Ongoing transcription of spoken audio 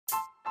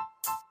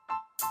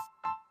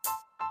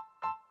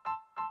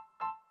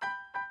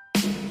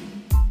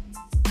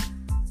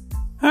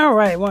All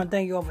right, I want to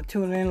thank you all for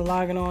tuning in and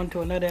logging on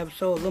to another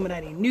episode of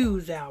Illuminati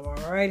News Hour,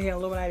 right here on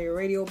Illuminati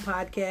Radio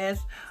Podcast.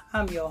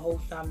 I'm your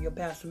host, I'm your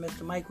pastor,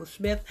 Mr. Michael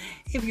Smith.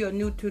 If you're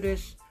new to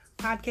this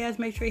podcast,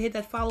 make sure you hit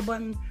that follow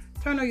button,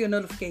 turn on your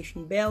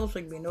notification bell so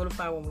you can be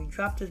notified when we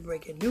drop this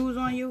breaking news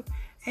on you.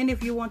 And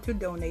if you want to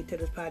donate to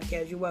this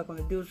podcast, you're welcome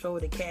to do so.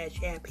 The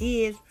Cash App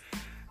is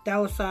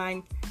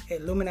 $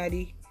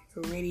 Illuminati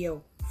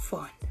Radio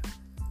Fund.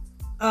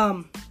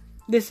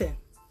 Listen.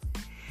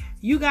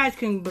 You guys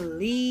can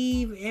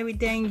believe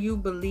everything you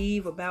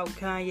believe about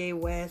Kanye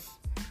West.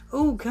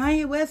 Ooh,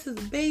 Kanye West is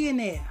a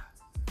billionaire.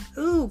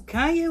 Ooh,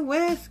 Kanye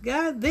West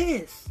got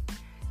this.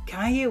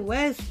 Kanye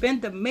West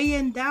spent $1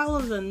 million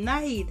a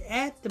night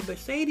at the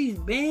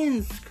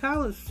Mercedes-Benz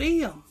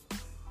Coliseum.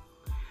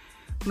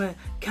 But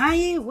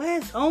Kanye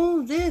West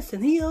owns this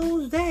and he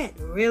owns that.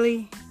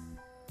 Really?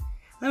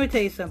 Let me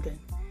tell you something.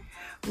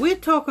 We're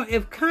talking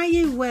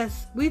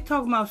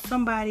about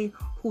somebody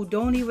who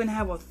don't even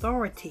have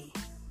authority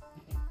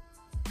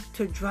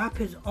to drop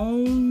his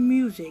own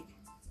music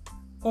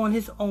on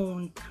his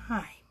own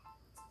time.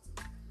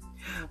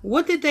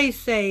 What did they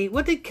say?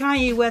 What did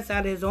Kanye West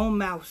out of his own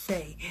mouth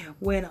say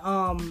when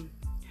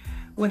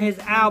his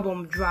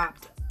album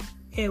dropped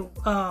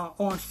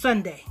on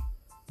Sunday?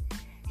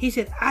 He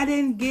said, "I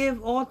didn't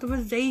give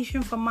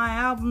authorization for my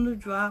album to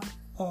drop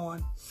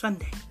on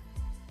Sunday."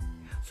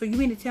 So you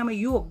mean to tell me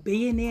you're a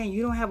billionaire and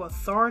you don't have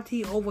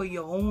authority over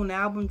your own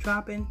album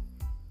dropping?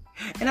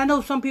 And I know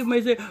some people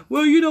may say,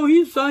 well, he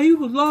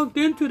was locked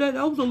into that.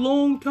 That was a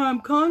long-time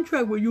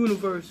contract with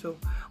Universal.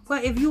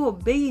 But if you're a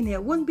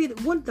billionaire,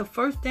 wouldn't the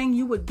first thing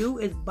you would do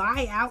is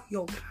buy out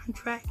your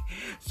contract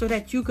so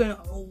that you can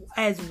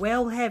as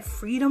well have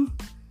freedom?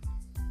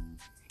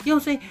 You know what I'm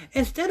saying?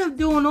 Instead of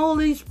doing all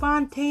these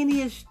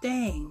spontaneous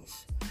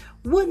things,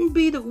 wouldn't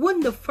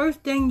the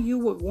first thing you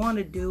would want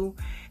to do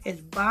is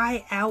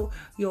buy out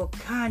your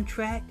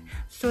contract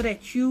so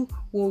that you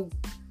will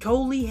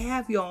totally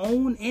have your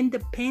own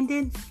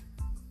independence?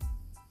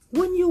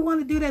 Wouldn't you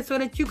want to do that so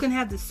that you can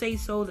have the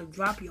say-so to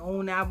drop your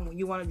own album when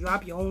you want to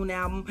drop your own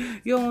album?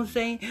 You know what I'm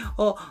saying?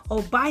 Or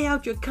buy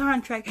out your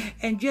contract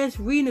and just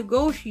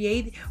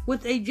renegotiate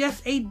with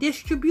just a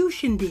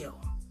distribution deal.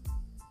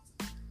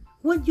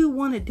 Wouldn't you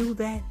want to do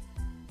that?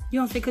 You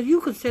know what I'm saying? Because you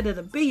consider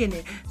the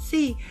billionaire.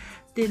 See,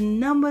 the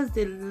numbers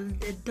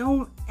that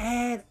don't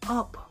add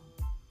up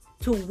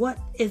to what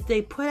is they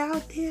put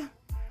out there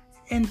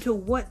and to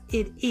what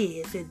it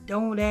is. It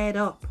don't add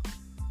up.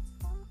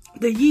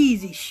 The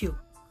Yeezy shoe.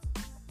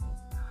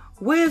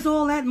 Where's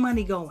all that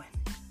money going?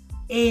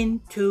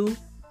 Into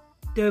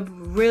the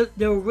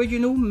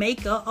original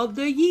maker of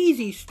the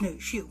Yeezy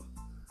shoe.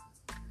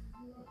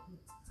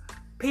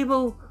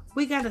 People,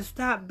 we got to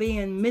stop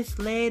being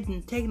misled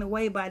and taken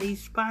away by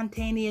these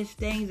spontaneous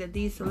things that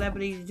these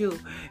celebrities do.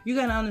 You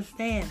got to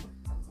understand.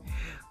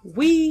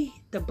 We,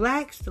 the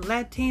blacks, the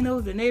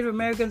Latinos, the Native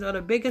Americans are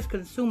the biggest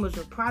consumers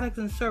of products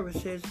and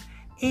services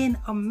in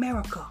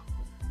America.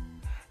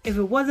 If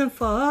it wasn't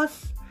for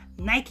us,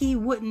 Nike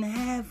wouldn't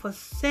have a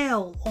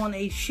sale on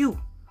a shoe.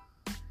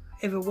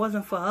 If it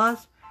wasn't for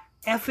us,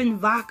 effing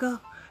vodka,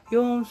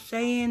 you know what I'm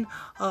saying,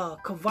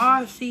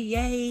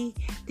 Cavassier,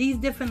 these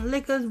different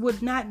liquors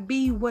would not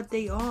be what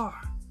they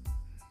are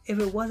if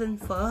it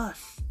wasn't for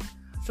us.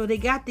 So they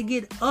got to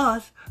get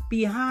us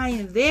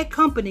behind their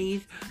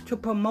companies to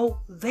promote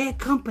their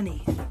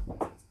companies.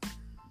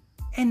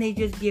 And they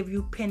just give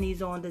you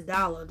pennies on the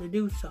dollar to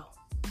do so.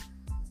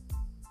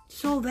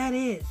 So that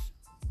is.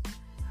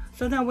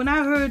 So now when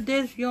I heard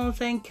this, you know what I'm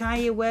saying,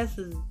 Kanye West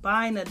is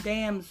buying a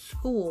damn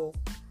school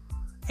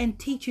and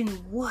teaching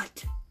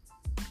what?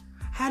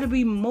 How to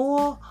be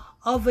more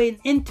of an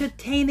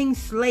entertaining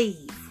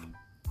slave.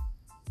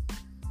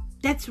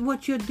 That's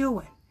what you're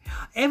doing.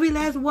 Every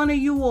last one of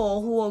you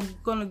all who are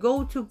going to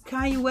go to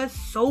Kanye West's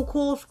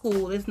so-called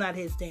school, it's not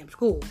his damn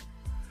school.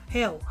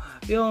 Hell,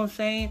 you know what I'm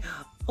saying?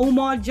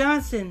 Omar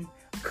Johnson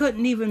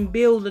couldn't even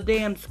build a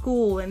damn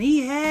school and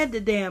he had the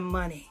damn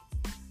money.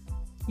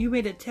 You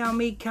mean to tell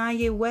me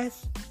Kanye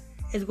West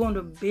is going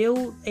to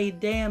build a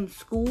damn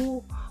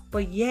school,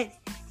 but yet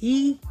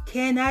he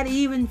cannot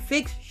even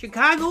fix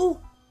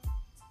Chicago?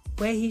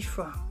 Where he's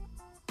from.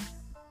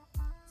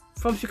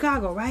 From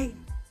Chicago, right?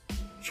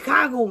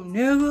 Chicago,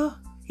 nigga.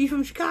 He's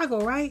from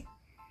Chicago, right?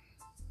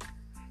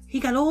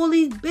 He got all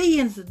these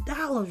billions of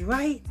dollars,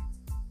 right?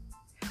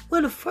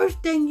 Well, the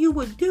first thing you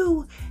would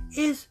do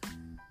is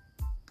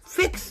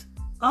fix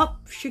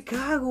up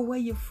Chicago where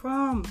you're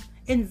from.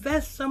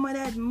 Invest some of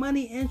that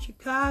money in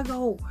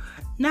Chicago.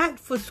 Not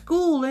for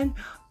schooling,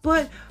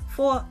 but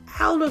for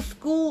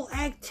out-of-school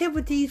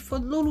activities for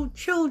little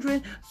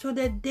children so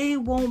that they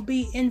won't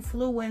be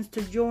influenced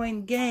to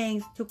join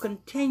gangs to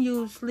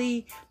continue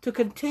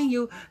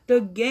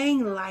the gang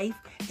life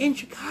in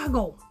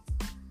Chicago.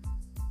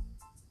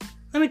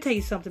 Let me tell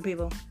you something,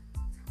 people.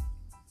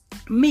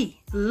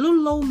 Me,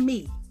 little old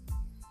me,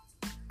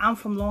 I'm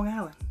from Long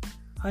Island,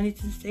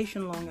 Huntington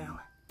Station, Long Island.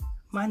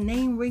 My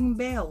name rings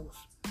bells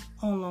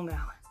on Long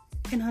Island,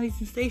 in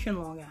Huntington Station,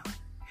 Long Island.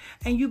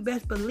 And you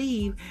best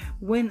believe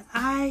when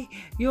I,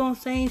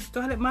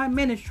 started my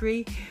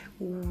ministry,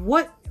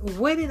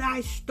 where did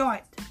I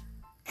start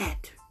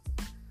at?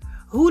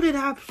 Who did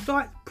I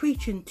start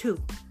preaching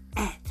to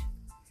at?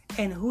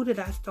 And who did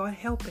I start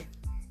helping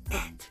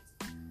at?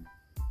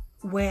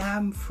 Where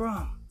I'm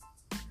from.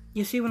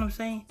 You see what I'm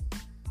saying?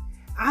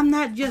 I'm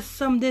not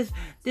just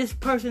this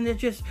person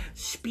that's just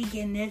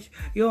speaking this,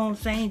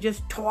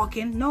 just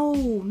talking.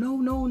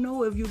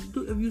 No. If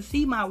you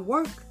see my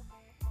work,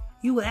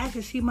 you will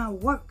actually see my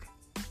work.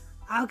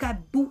 I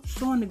got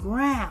boots on the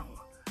ground.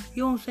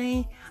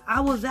 I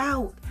was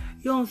out,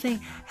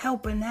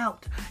 helping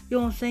out,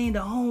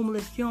 the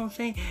homeless,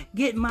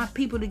 getting my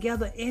people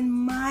together in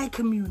my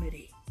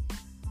community.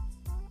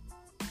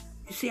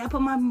 You see,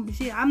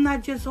 I'm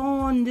not just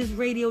on this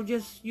radio,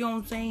 just,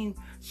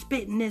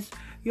 spitting this,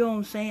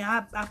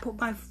 I put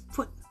my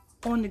foot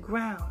on the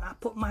ground. I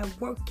put my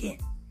work in.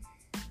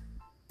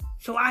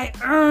 So I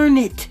earn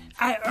it.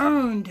 I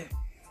earned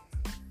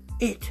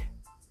it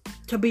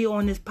to be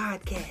on this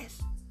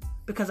podcast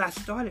because I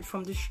started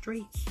from the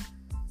streets.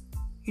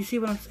 You see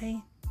what I'm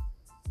saying?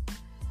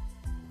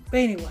 But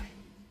anyway,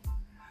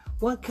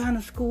 what kind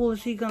of school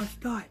is he going to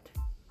start?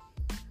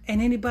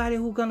 And anybody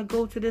who's going to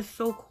go to this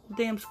so-called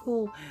damn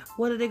school,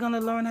 what are they going to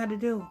learn how to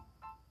do?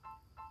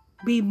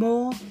 Be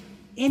more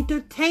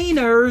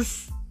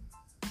entertainers.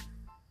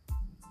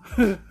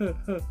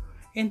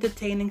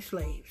 Entertaining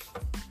slaves.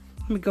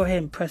 Let me go ahead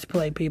and press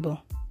play,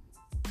 people.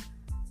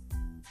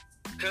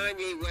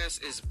 Kanye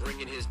West is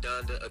bringing his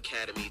Donda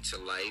Academy to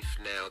life.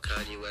 Now,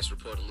 Kanye West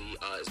reportedly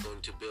is going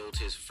to build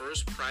his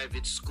first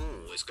private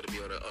school. It's going to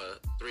be on a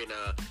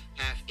 3.5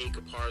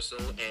 acre parcel,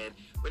 and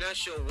we're not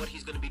sure what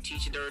he's going to be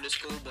teaching during the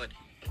school, but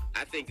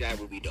I think that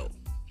will be dope.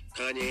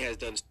 Kanye has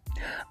done...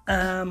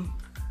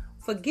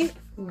 Forget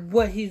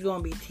what he's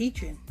going to be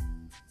teaching.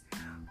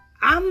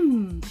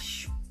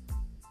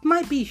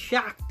 Might be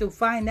shocked to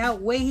find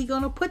out where he's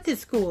going to put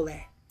this school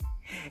at.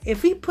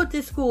 If he put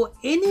this school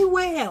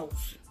anywhere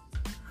else,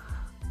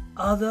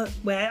 I'm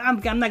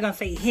not going to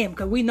say him,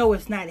 because we know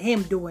it's not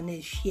him doing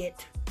this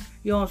shit.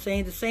 You know what I'm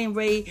saying? The same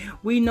way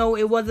we know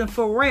it wasn't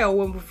Pharrell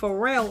when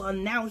Pharrell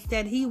announced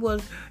that he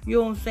was,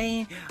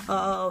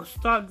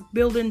 start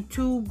building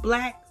 2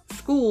 black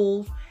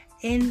schools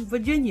in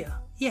Virginia.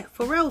 Yeah,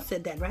 Pharrell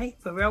said that, right?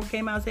 Pharrell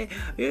came out and said,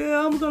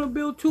 yeah, I'm going to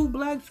build 2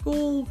 black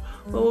schools,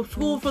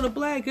 schools for the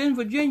blacks in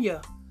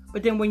Virginia.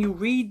 But then when you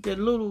read the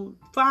little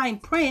fine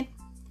print,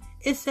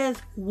 it says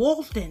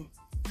Walton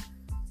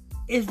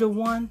is the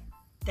one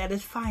that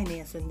is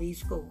financing these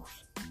schools.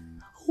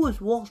 Who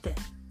is Walton?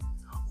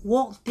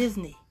 Walt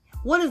Disney.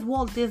 What is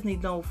Walt Disney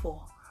known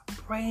for?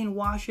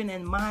 Brainwashing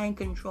and mind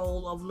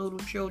control of little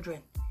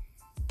children.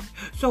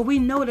 So we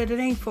know that it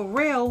ain't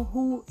Pharrell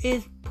who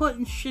is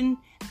pushing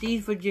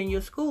these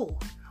Virginia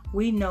schools.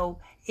 We know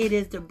it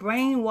is the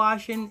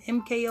brainwashing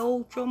MK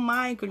Ultra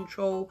mind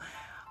control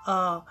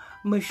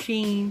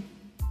machine,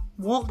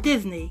 Walt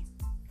Disney,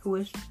 who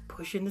is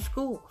pushing the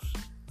schools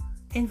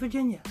in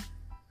Virginia.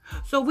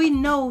 So we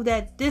know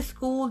that this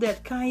school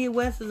that Kanye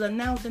West is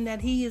announcing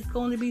that he is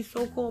going to be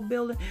so-called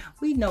building,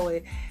 we know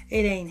it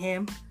ain't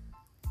him.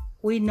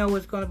 We know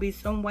it's going to be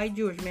some white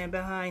Jewish man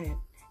behind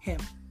him.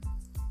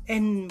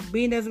 And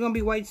being there's going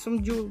to be some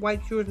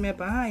white Jewish man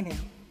behind him,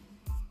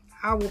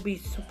 I will be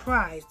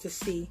surprised to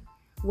see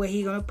where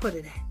he's going to put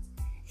it at.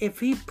 If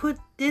he put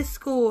this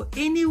school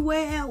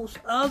anywhere else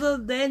other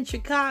than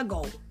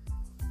Chicago,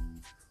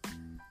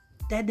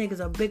 that nigga's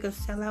a bigger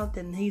sellout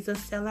than he's a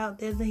sellout.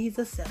 He's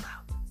a sellout.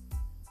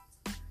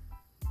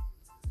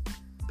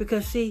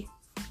 Because see,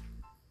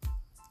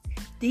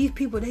 these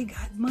people, they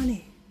got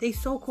money. They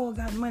so-called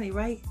got money,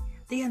 right?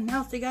 They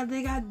announced they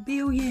got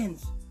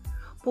billions.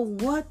 But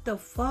what the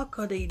fuck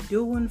are they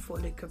doing for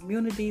the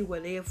community where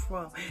they're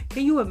from?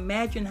 Can you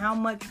imagine how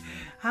much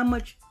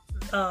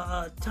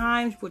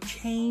times would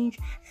change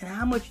and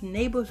how much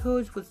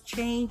neighborhoods would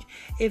change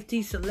if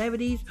these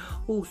celebrities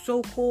who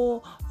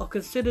so-called are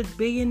considered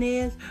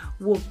billionaires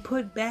were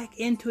put back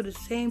into the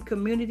same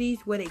communities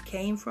where they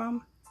came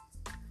from?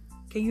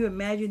 Can you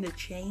imagine the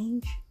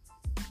change?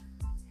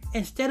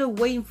 Instead of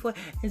waiting for...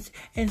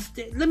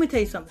 let me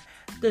tell you something.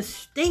 The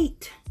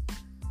state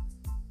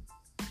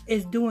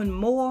is doing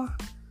more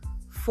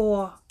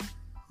for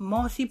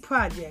Marcy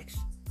Projects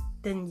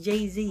than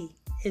Jay-Z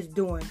is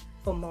doing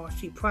for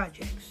Marcy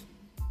Projects.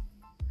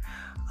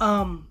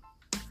 The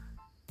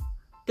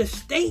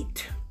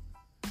state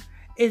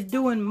is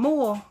doing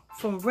more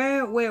from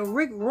where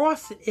Rick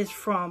Ross is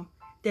from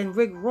than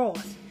Rick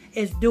Ross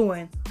is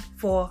doing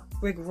for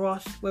Rick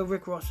Ross, where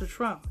Rick Ross is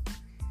from.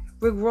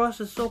 Rick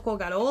Ross is so-called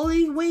got all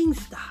these wing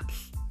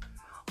stops,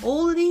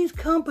 all of these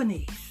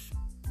companies.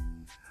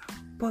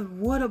 But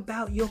what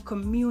about your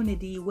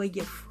community where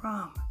you're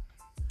from?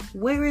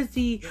 Where is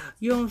the,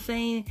 the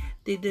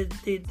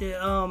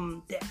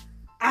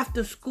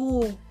after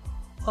school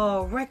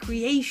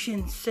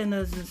recreation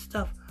centers and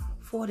stuff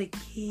for the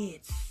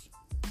kids?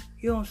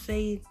 You know what I'm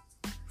saying?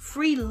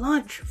 Free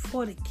lunch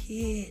for the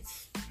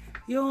kids.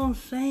 You know what I'm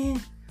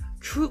saying?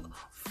 True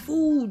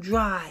food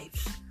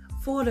drives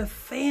for the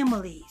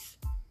families.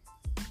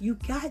 You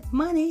got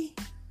money,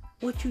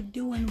 what you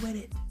doing with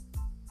it?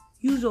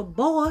 You's a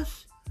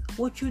boss,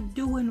 what you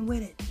doing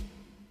with it?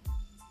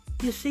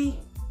 You see?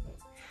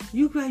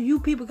 You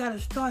people got to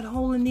start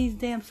holding these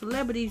damn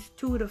celebrities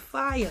to the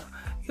fire.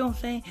 You know what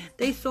I'm saying?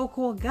 They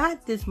so-called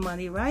got this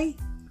money, right?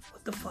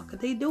 What the fuck are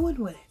they doing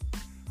with it?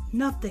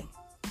 Nothing.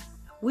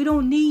 We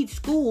don't need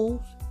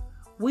schools.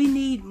 We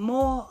need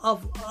more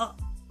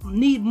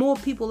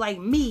people like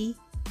me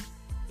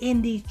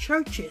in these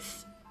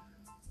churches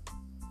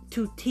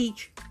to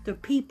teach the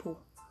people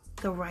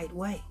the right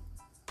way.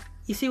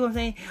 You see what I'm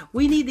saying?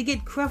 We need to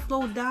get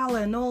Creflo Dollar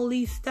and all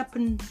these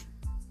stepping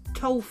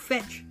toe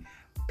fetch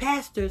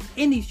pastors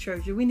in these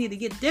churches. We need to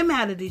get them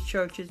out of these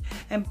churches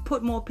and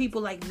put more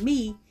people like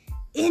me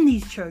in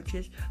these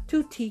churches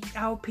to teach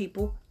our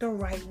people the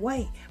right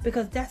way,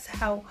 because that's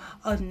how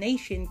a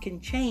nation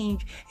can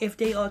change, if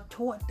they are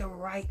taught the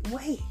right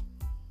way.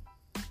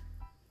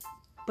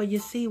 But you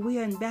see, we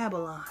are in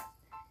Babylon,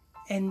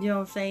 and you know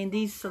what I'm saying,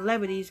 these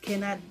celebrities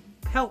cannot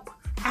help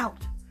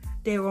out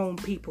their own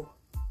people.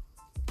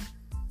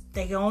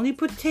 They can only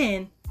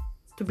pretend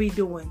to be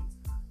doing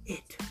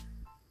it.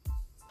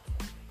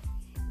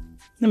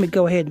 Let me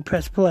go ahead and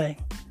press play.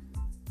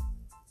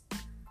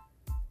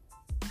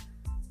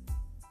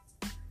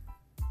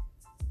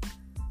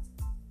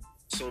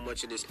 So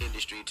much in this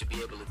industry to be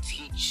able to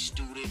teach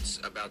students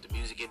about the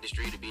music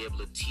industry, to be able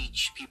to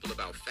teach people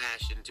about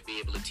fashion, to be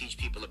able to teach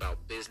people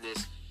about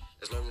business.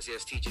 As long as he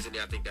has teachers in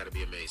there, I think that'd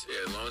be amazing.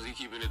 Yeah, as long as he's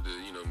keeping it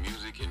to,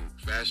 music and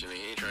fashion, and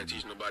he ain't trying to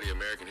teach nobody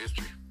American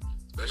history,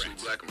 especially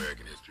Black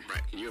American history.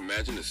 Right. Can you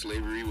imagine if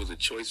slavery was a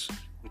choice?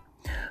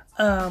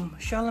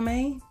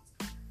 Charlemagne,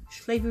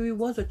 slavery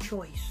was a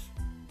choice,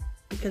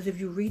 because if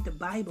you read the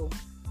Bible,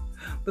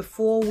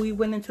 before we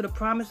went into the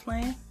promised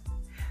land,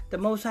 the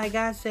Most High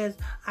God says,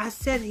 I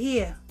set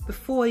here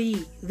before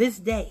ye this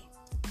day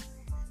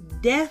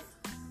death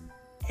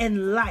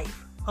and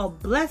life, a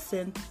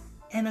blessing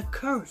and a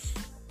curse.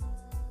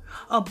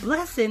 A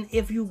blessing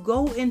if you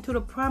go into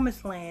the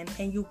promised land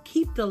and you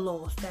keep the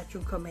law, statutes,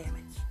 and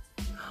commandments.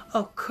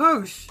 A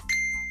curse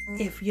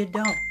if you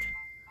don't.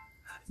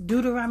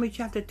 Deuteronomy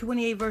chapter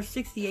 28 verse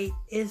 68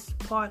 is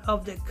part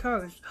of the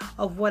curse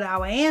of what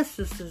our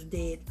ancestors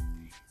did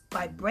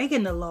by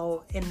breaking the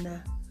law in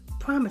the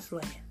promised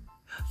land.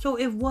 So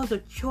it was a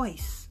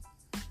choice.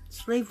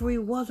 Slavery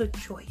was a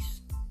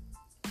choice.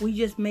 We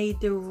just made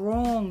the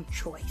wrong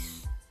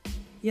choice.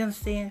 You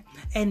understand?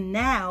 And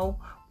now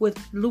with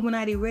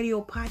Illuminati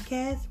Radio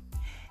Podcast,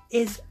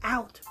 it's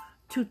out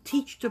to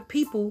teach the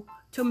people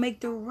to make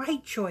the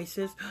right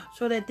choices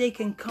so that they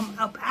can come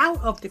up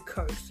out of the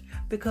curse,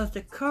 because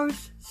the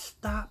curse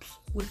stops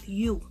with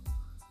you.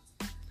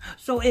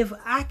 So if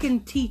I can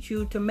teach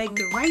you to make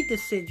the right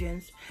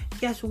decisions,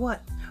 guess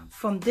what?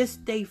 From this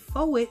day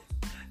forward,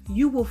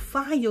 you will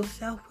find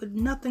yourself with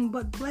nothing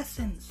but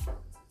blessings.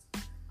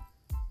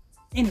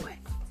 Anyway.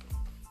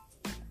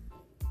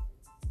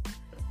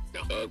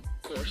 Of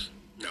course.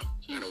 No,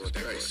 I don't want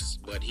that course.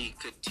 But he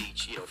could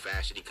teach,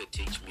 fashion. He could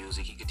teach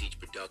music. He could teach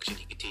production.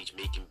 He could teach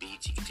making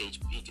beats. He could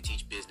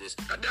teach business.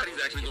 I doubt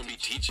he's actually going to be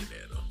teaching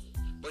there, though.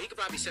 Well, he could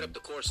probably set up the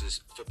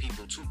courses for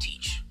people to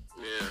teach.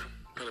 Yeah,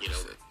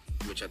 100%.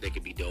 Which I think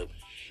would be dope.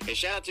 And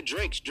shout out to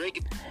Drake.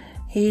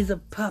 He's a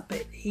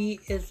puppet. He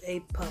is a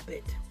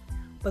puppet.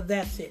 But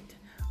that's it.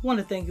 I want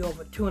to thank you all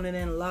for tuning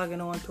in and logging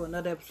on to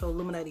another episode of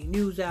Illuminati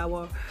News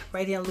Hour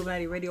right here on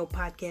Illuminati Radio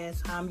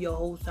Podcast. I'm your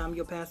host. I'm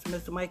your pastor,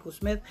 Mr. Michael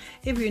Smith.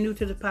 If you're new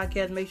to this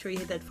podcast, make sure you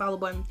hit that follow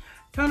button.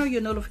 Turn on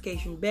your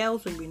notification bell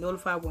so you'll be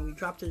notified when we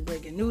drop this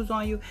breaking news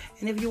on you.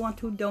 And if you want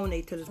to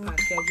donate to this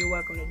podcast, you're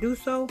welcome to do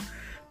so.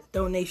 The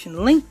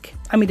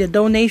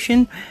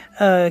donation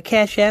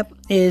Cash App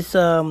is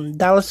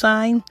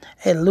 $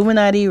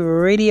 Illuminati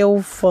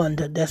Radio Fund.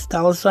 That's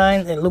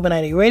 $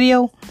 Illuminati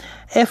Radio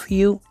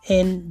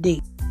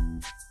FUND.